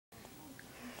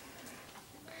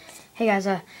Hey guys,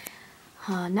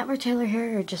 Network Taylor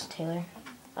here, or just Taylor,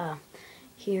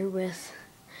 here with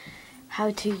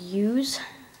how to use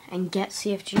and get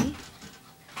CFG.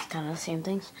 It's kind of the same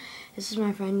things. This is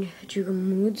my friend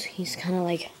mw2. He's kind of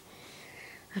like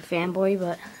a fanboy,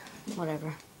 but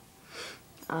whatever.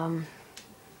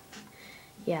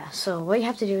 Yeah, so what you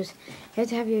have to do is you have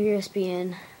to have your USB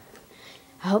in.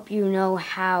 I hope you know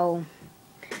how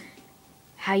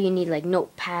you need like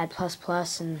Notepad++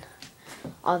 and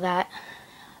all that,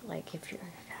 like if you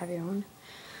have your own.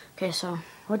 Okay, so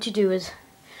what you do is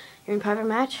you're in private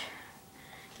match,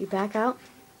 you back out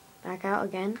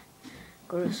again,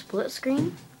 go to split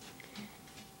screen,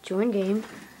 join game,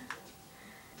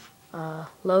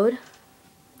 load.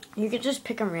 You could just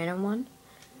pick a random one.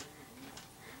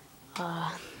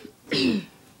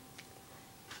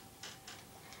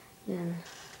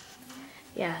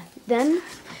 Then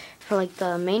for like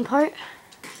the main part,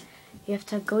 you have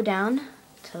to go down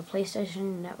to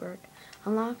PlayStation Network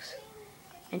Unlocks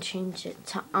and change it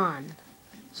to on.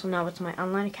 So now it's my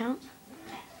online account.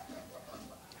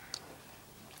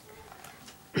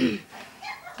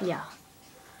 Yeah.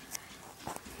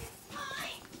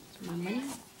 It's my money.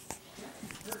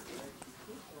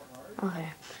 Okay,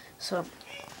 so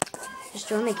just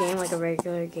join the game like a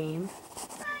regular game.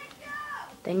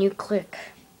 Then you click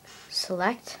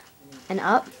select and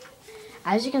up.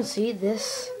 As you can see,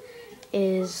 this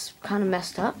is kind of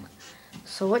messed up.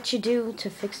 So what you do to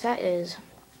fix that is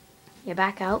you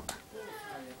back out.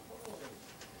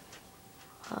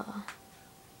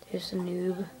 There's a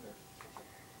noob.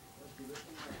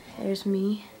 There's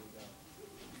me.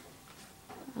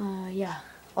 Yeah,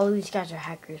 all of these guys are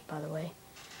hackers, by the way.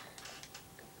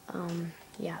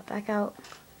 Yeah, back out.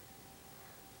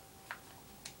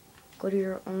 Go to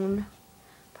your own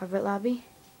private lobby.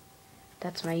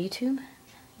 That's my YouTube.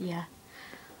 Yeah.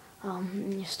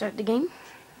 You start the game.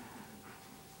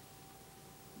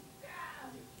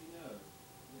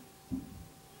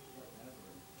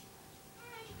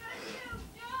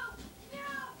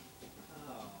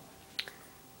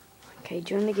 Okay,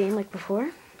 join the game like before.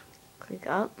 Click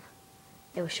up.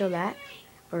 It will show that,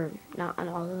 or not on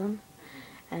all of them.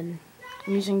 And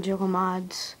I'm using Juggle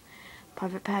Mods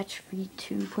Private Patch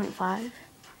v2.5.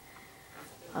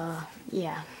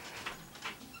 Yeah.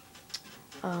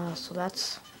 So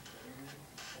that's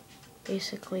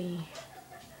basically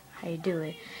how you do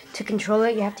it. To control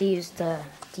it, you have to use the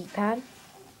D-pad.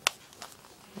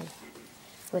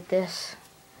 With this,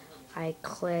 I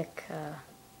click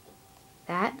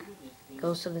that,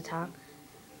 goes to the top.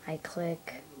 I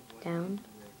click down.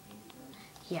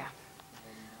 Yeah.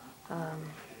 To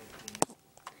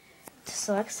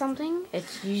select something,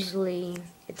 it's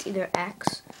either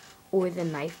X or the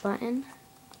knife button.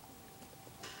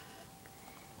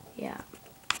 Yeah.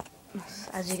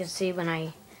 As you can see, when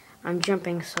I'm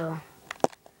jumping, so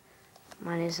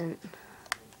mine isn't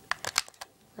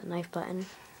the knife button.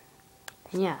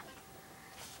 And yeah.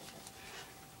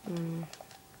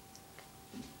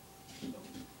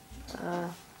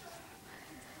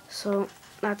 So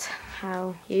that's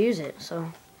how you use it.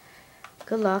 So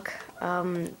good luck.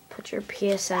 Put your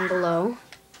PSN below,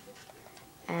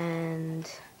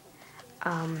 and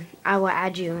I will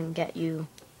add you and get you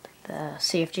the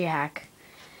CFG hack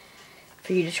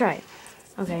for you to try.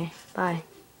 Okay, bye.